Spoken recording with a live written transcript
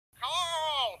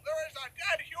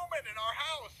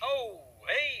house. Oh,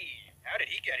 hey, how did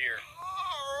he get here?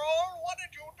 Carl, what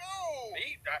did you do?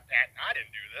 Me? I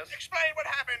didn't do this. Explain what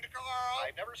happened, Carl.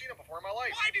 I've never seen him before in my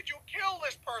life. Why did you kill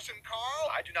this person,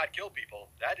 Carl? I do not kill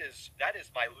people. That is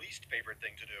my least favorite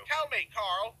thing to do. Tell me,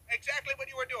 Carl, exactly what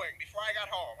you were doing before I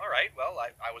got home. All right, well,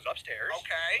 I was upstairs.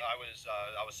 Okay. I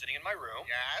was sitting in my room.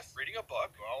 Yes. Reading a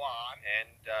book. Go on.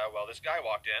 And, well, this guy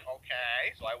walked in.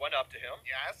 Okay. So I went up to him.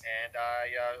 Yes. And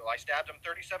I stabbed him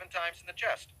 37 times in the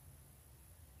chest.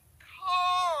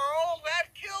 Carl, that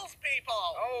kills people.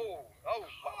 Oh,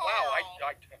 wow,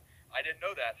 I didn't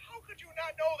know that. How could you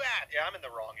not know that? Yeah, I'm in the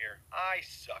wrong here. I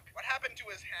suck. What happened to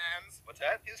his hands? What's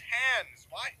that? His hands.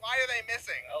 Why are they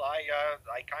missing? Well, I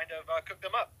kind of cooked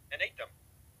them up and ate them.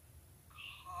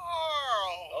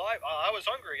 Carl. Well, I was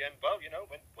hungry, and, well, you know,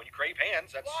 when you crave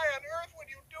hands, that's... Why on earth would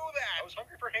you do that? I was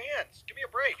hungry for hands. Give me a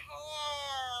break.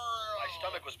 Carl. My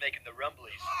stomach was making the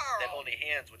rumblies Carl. that only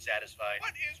hands would satisfy.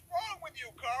 What is wrong with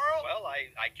you, Carl? Well, I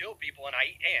kill people and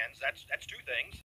I eat hands. That's two things.